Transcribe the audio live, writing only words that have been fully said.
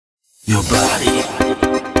Your body,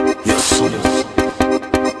 your soul,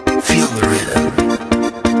 feel the rhythm,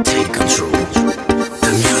 take control.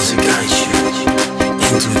 The music guides you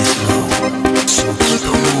into this flow. So keep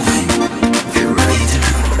on moving, get ready to go.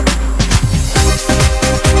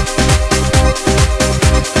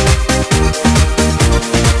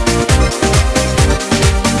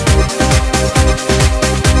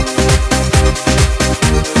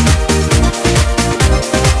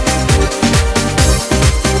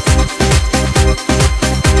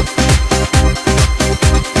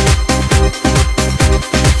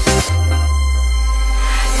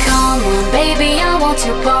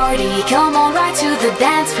 To party, come on right to the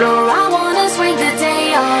dance floor. I wanna swing the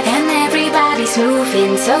day off, and everybody's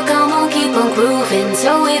moving, so come on, keep on grooving.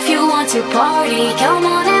 So if you want to party, come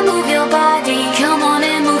on and